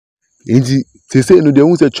Enti say no dey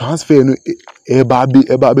won say transfer no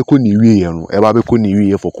eba be ko ni wie no eba be ko ni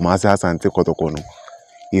wie for Kumasi Asantekotoko no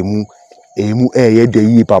emu de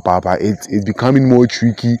yi papa it's becoming more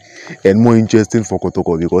tricky and more interesting for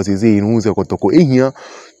Kotoko because he say say Kotoko here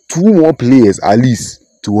 2 more players at least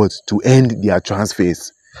to end their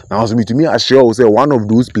transfers. Now so to me I sure say one of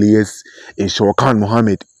those players is Shawkan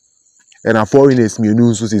Mohammed and a foreigners me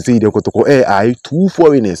no so say the Kotoko AI 2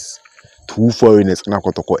 foreigners na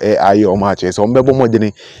Kotoko AI o match so mbebo mo de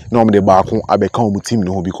ne na om de ba ko abeka o team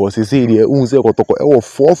no because he say the say Kotoko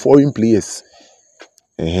 4 foreign players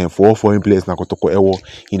 4 foreign players na Kotoko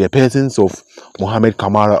in the presence of Mohamed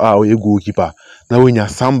Kamara a goalkeeper na wenya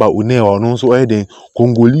Samba Uneo no so den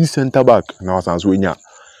Congolese center back na wasanso wenya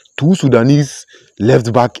 2 Sudanese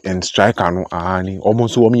left back and striker no ani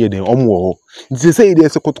almost so me den omo they say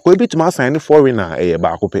there's a Kotoko bit ma sign foreigner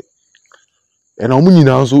ba ko pe and omo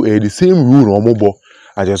nyina so the same rule no omo bo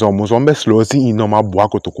I just almost on be slow see in normal bo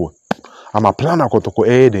Kotoko I'm a plan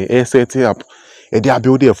Kotoko den set up they are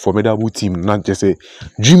building a formidable team not just a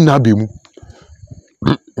dream na be mu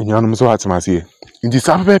and so at say in this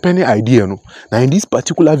penny idea no now in this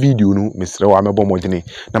particular video no Mr. Wamebo Modine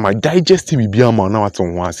now my digest be ama now at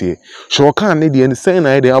on say Shawkan ne the say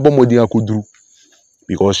na the album Modine akudru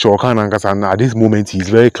because Shawkan ankasa at this moment he is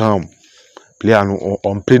very calm player no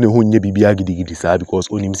on play no nye bibia gidigidi sir because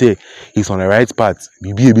on him say he's on the right path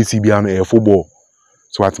bibia BC bia no football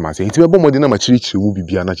so what man say it be Modine ma chirichiri mu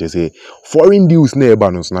bibia na say foreign deals na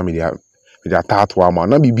eba no so na me dia tat wa ma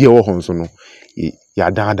na bibia wo hon so no ya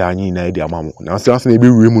dada nyi na edi amamu na so na ebe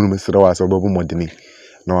wure mu no mesere wa so babo Modine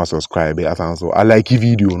na wa subscribe asan so I like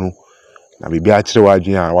video no na bibia a kire wa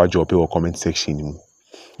adwen a wa drop e comment section mu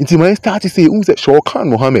nti man start say say Shawkan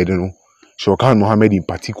Mohammed no Shawkan Mohammed in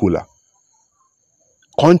particular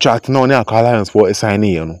contract na on Accra Lions for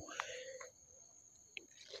signing you know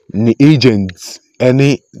the agents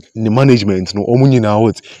any the management no omo nyina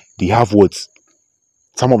what they have what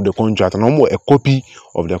some of the contract and almost a copy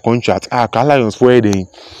of the contract Accra Lions for they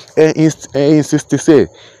insist to say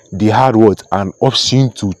they had what an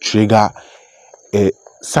option to trigger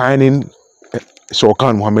signing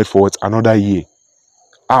Shawkan Mohammed for what another year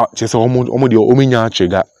just almost the ominya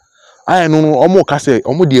trigger I no almost can say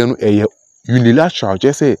almost the unilateral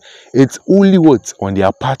just say it's only what on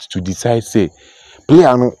their part to decide say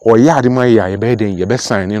player no or ya my ya be den ye be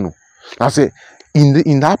sign no na say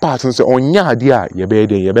in that part say onya ade a ye be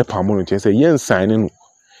den ye be pam no say yen sign no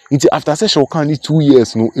it after say Shawkan ni 2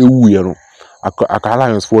 years no ewu ye no Accra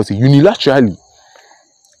Lions for say unilaterally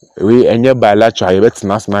we enye bilateral ye bet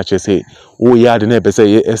na say oh ya de na be say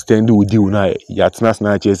ye extend the deal na ya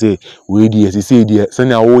tna say we dey say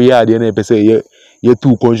na oh ya de na be say ye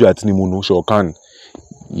 2 contract ni mu no Shawkan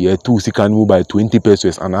ye 2 sikan mu by 20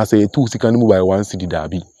 pesos and I say 2 sikan mu by 1 cedi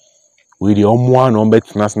dabi we dey omo no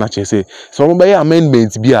bet na say some by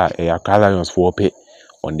amendments bi a Accra Lions for pay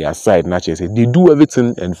on their side na say they do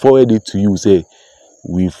everything and forward it to you say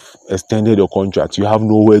we've extended your contract you have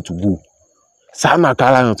nowhere to go sana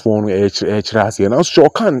Accra Lions for no say now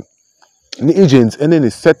Shawkan the agents and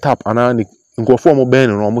then set up and go form ben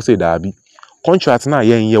no almost say dabi contract na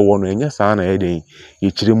ye one enye sa na den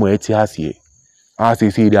ye chire mo eti ase as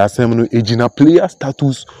they say the assembly ejina player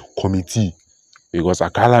status committee because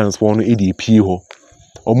Accra Lions for no EDP ho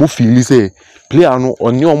omo feel say player no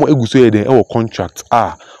onye omo eguso ye den e contract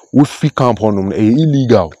we free camp honum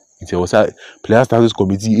illegal it was a player status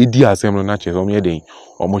committee edi assembly na che omo ye den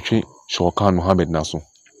omo twe Shawkan Mohammed na so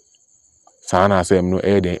sana assembly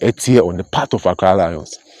no den etie on the part of Accra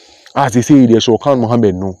Lions as they say the Shawkan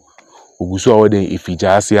Mohammed no oguso awo den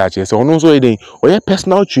ifija ase a che say ono so ye den oye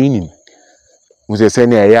personal training we say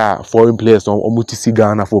na foreign players omo tisi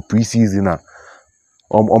Ghana for pre-season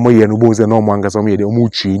omo ye no bo say no manga so ye dey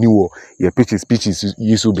omo training wo ye pitches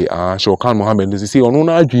yisu be Shawkan Mohammed say ono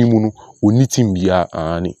na adwin mu no oni team bia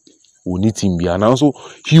now so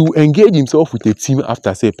he will engage himself with a team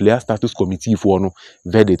after say player status committee for no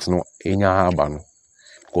verdict no enya haba no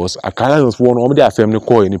because Accra Lions for no omo dey assembly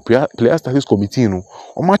call any player status committee no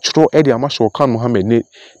omo chro e dey ama Shawkan Mohammed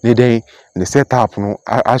ne den the setup no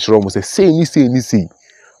ashro mo say ni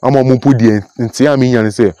amo mo put the ntia me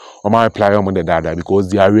yan say omo apply omo the data because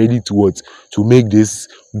they are ready to make this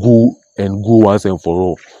go once and for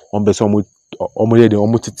all on be some omo dey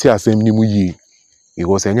omo titi assembly mu yi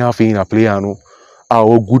because enya fe na player no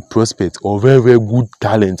our good prospect or very very good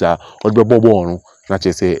talent or be bobo no na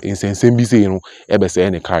che say insensem bi say no e be say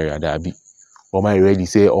any career da bi omo ready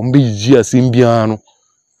say omo be ji asembia no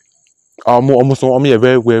omo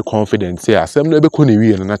very very confident say assembly be ko na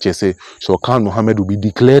wi no na che say Shawkan Mohammed will be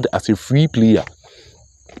declared as a free player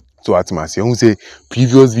So at my say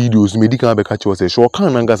previous videos medical be catch was say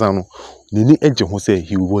Shawkan Nangasa no nini eje ho say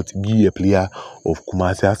he would be a player of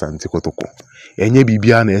Kumasi Asantekotoko. Enye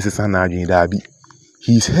bibia na esesa na adwen da bi.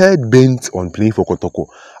 He's head bent on playing for Kotoko.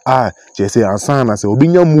 Just say Asana say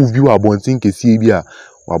obinya move you abontin kesi bi a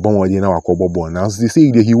wabon wode na wakobobo. Now they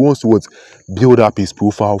say that he wants to build up his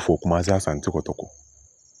profile for Kumasi Asantekotoko.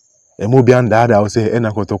 Emo bi anda da say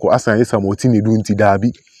ena Kotoko asan yesa mo TENEDU nti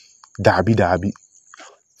dabi.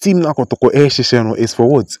 Team na Kotoko no is for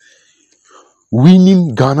what?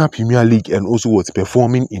 Winning Ghana Premier League and also what?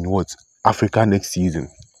 Performing in what? Africa next season.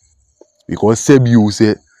 Because Sebiu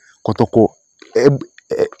say Kotoko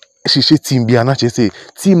she team bi na say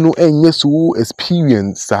team no enye so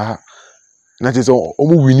experience na say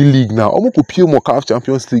omo winning league now omo ko pie mo CAF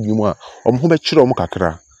Champions League ni mo a omo ho be kire omo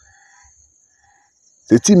kakra.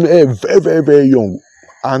 The team no very young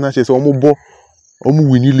na say omo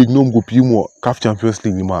winning league no go pie mo CAF Champions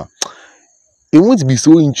League ni mo a it won't be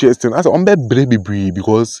so interesting. As I'm brave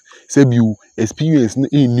because say you experience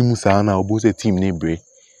in Nimusa na obo say team ne brave.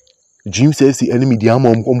 Dream says the enemy the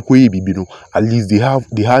no. At least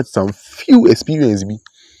they had some few experience bi.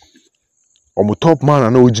 Omo top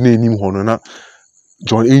man na ojine nim hono na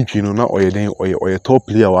John Entry no na oye top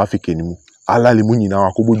player of Africa nimu. Ala le mu nyina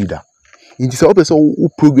akobo leader. Inti say person who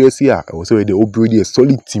progress here, I say they build a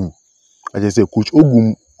solid team. I just say coach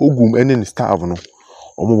Ogum and staff no.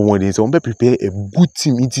 Omo dey say prepare a good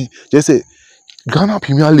team. Inti just say Ghana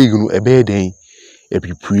Premier League no ebe den a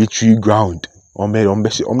preparatory ground. Omo be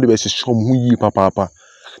show mu yi papa.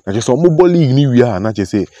 Na just omo ball league ni wi a na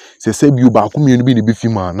just say you ba ko mienu bi ne be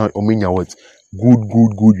fima na omo nya what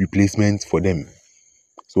good replacement for them.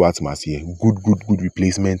 So what must say good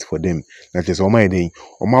replacement for them. Na just omo den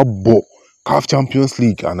omo bo CAF Champions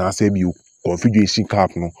League and I say you Confederation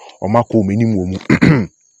Cup no omo ko minimum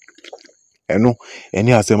eno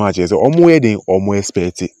any asema che say omo e den omo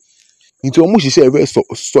expect it. Into omo she say a very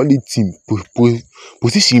solid team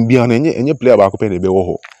position bi an enye player ba ko pe na be wo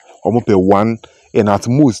ho omo pe one and at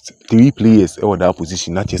most 3 players e that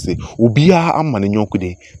position na che say obia am na nyonko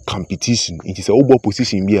den competition into say obo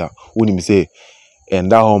position bi a woni me say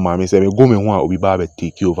and that home ma me say me go me ho a obi ba be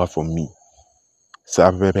take over from me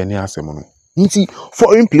sa pepe ni asem no into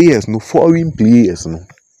foreign players no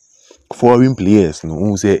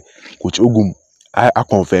who say coach Ogum I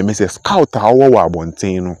confirm say scout how wa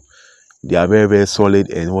bonten no they are very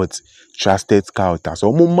solid and what trusted scouters.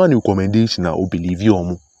 So man recommendation na believe you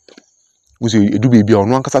omo. We say do baby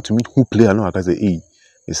on one kasa to meet who player no aka say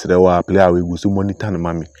is the wa player we go so monitor na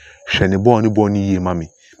mami. Hwe ne ball ni ye mami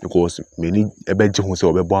because many ebe je ho say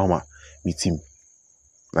obebo ama me team.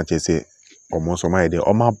 Na che say omo so my dey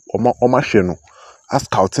oma hwe no. As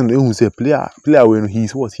scouting you say player when he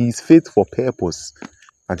is fit for purpose.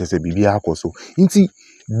 Na che say bibi akoso. Inti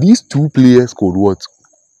these 2 players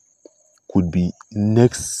could be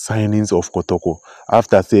next signings of Kotoko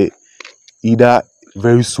after say either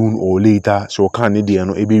very soon or later Shawkan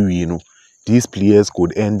no ebe no these players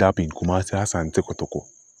could end up in Kumasi Asantekotoko.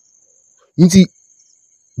 Inti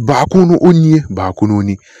baako no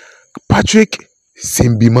oni Patrick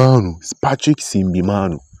Simbimanu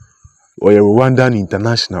or Rwandan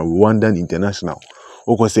international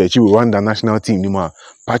oko say Rwanda national team ni ma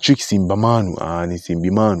Patrick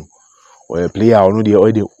Simbimanu or a player or no the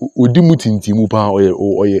Odimutintimu pa or a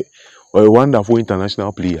wonderful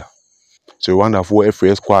international player. So wonderful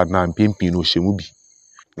FA squad na mpimpi no shemubi.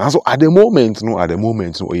 Now so at the moment no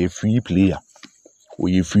or a free player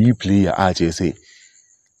I just say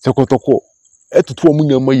Kotoko etutu omu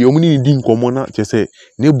nyama ye omu ni di nkomo na che say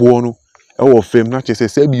ne bo no e wo fam na che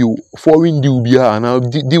say you foreign deal bia na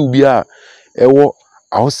deal bia e wo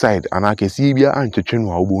outside and I can see bia antwetwe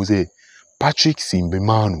no a wo say Patrick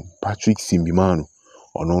Simbimanu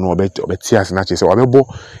no obeti as na che say obebo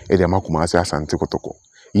e de Kumasi Asantekotoko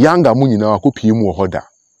yanga mu nyina akopie mu hoda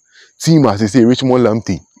team as say Richmond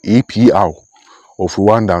Lamte APR of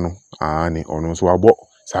Rwanda no ani ono so abo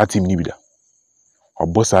sa team ni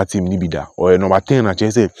bida or number 10 na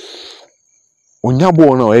che say onya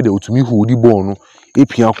ball na o de otumi hold ball no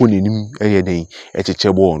epia ko nenim eye den e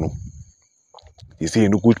cheche ball no they say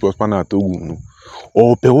no coach prosper na togu no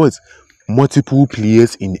or per what multiple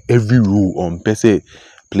players in every row on per se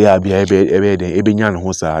player bi ebe nya no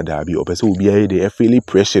ho sa da bi o per se obi aye dey feel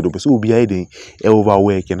pressured o per se obi aye dey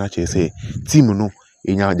overwork na che say team no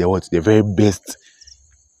enya the very best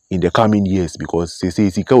in the coming years because say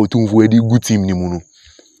sika otumfu edi good team ni mu no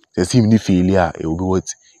the team ni failure it will be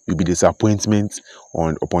what will be disappointment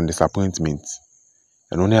upon disappointment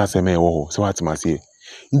and only aseme wo so what must say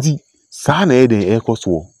ndi sa na e den e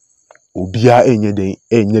koso obia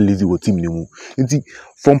enye lazy wo team ni mu. Nti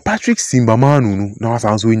from Patrick Simbamanu no na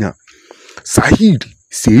wasanso nya Saheed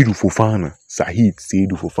Seydou Fofana.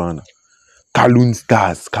 Kalun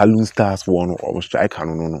Stars for one striker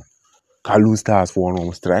no. Kalun Stars for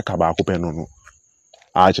one striker ba ko pen no.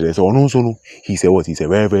 Actually, so no, he's a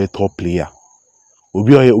very, very top player.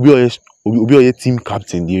 Obi oye team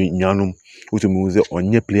captain di nyanum utumu ze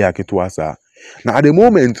onye player keto asa. Na at the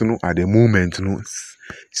moment no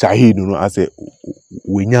Saheed no as a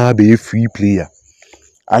we nya be free player.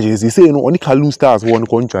 Actually, they say no only Kalun Stars one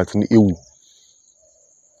contract ni ewu.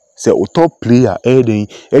 Say o top player den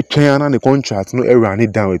e twan na the contract no e run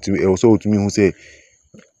it down to me also to me who say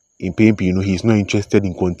in PMP he's not interested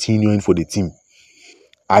in continuing for the team.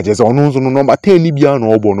 I just no number 10 ni bia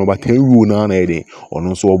no obo number 10 rule na ede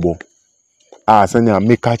ono so obo. Sanya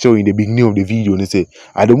make catch in the beginning of the video and say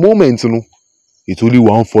at the moment no it's only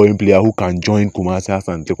one foreign player who can join Kumasi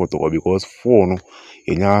Asantekotoko because four no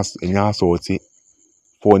enya sorti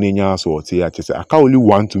I just say I can only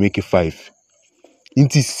want to make it 5.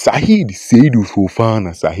 It is Saheed Seydou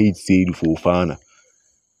Fofana.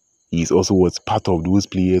 He is also part of those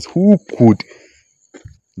players who could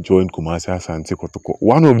join Kumasi Asantekotoko.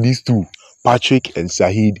 One of these two, Patrick and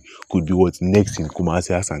Saheed, could be what's next in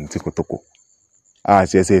Kumasi Asantekotoko.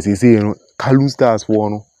 Say Kalun Stars for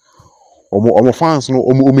no. Omo fans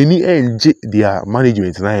no many their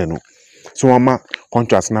management na no. So ama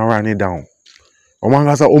contracts na running down. Omo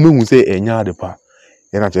ngasa hu say enya de pa.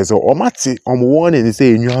 Na chese omati omo warning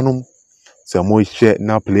say enuanom say mo share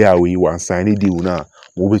na player we wan sign deal na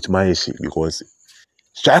mo betuma yeshi because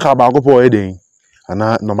striker ba go for eden.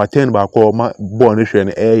 Ana number 10 ba ko ma ball no hwe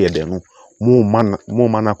no ye de no mo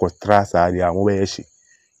mana ko trasa dia mo be yeshi.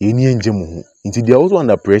 Eni enje mo ho. Nti they are also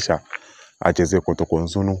under pressure. Asante Kotoko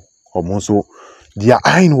no so they are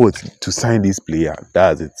eyeing what to sign this player.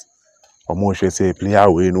 That's it. Almost say player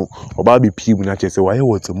we no about be people na say why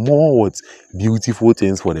what more beautiful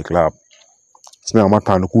things for the club. So now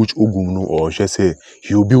can coach Ogum no or say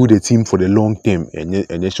he will build a team for the long term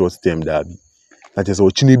and short term that be. That is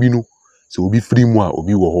what Chinebi no so be free more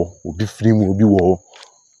obi wo.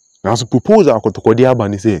 Now so proposal Kotoko dia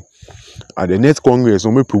ban say at the next congress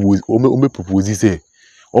we propose say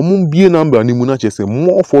be number ni mu na say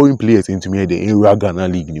more foreign players into me the in Ghana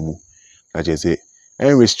league ni mu. Na say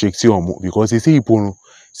and restrict you because they say people no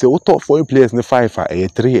say what top 4 players in the 5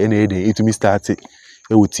 3 and it to me start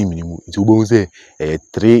with team ni mu it will say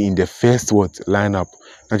 3 in the first lineup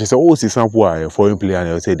na just say say sample a foreign player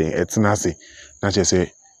and say then etnase na just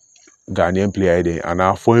say Ghanaian player then and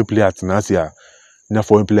a foreign player etnase na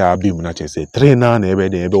foreign player be mu na just say 3 na ebe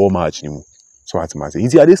then ebe match ni mu so at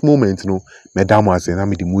this moment no madam was say na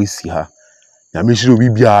me the mu see her na me should be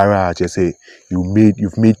biara just say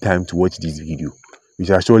you've made time to watch this video. We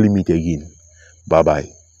shall surely meet again. Bye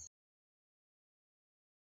bye.